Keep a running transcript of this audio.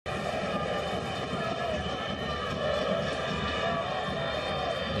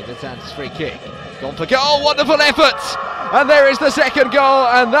Libertad's free kick. Gone for goal, wonderful effort! And there is the second goal,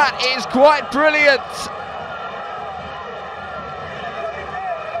 and that is quite brilliant!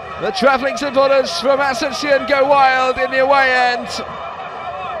 The travelling supporters from Asuncion go wild in the away end.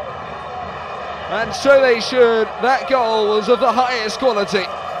 And so they should. That goal was of the highest quality.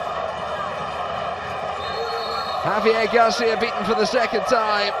 Javier Garcia beaten for the second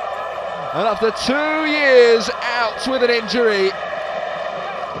time. And after 2 years out with an injury,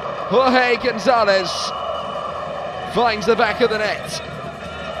 Jorge Gonzalez finds the back of the net.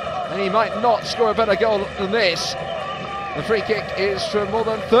 And he might not score a better goal than this. The free kick is from more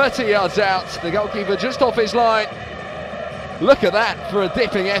than 30 yards out. The goalkeeper just off his line. Look at that for a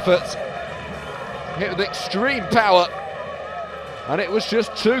dipping effort. Hit with extreme power. And it was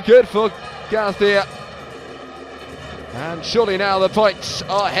just too good for Garcia. And surely now the points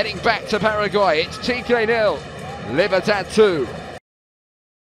are heading back to Paraguay. It's TK 0, Libertad 2.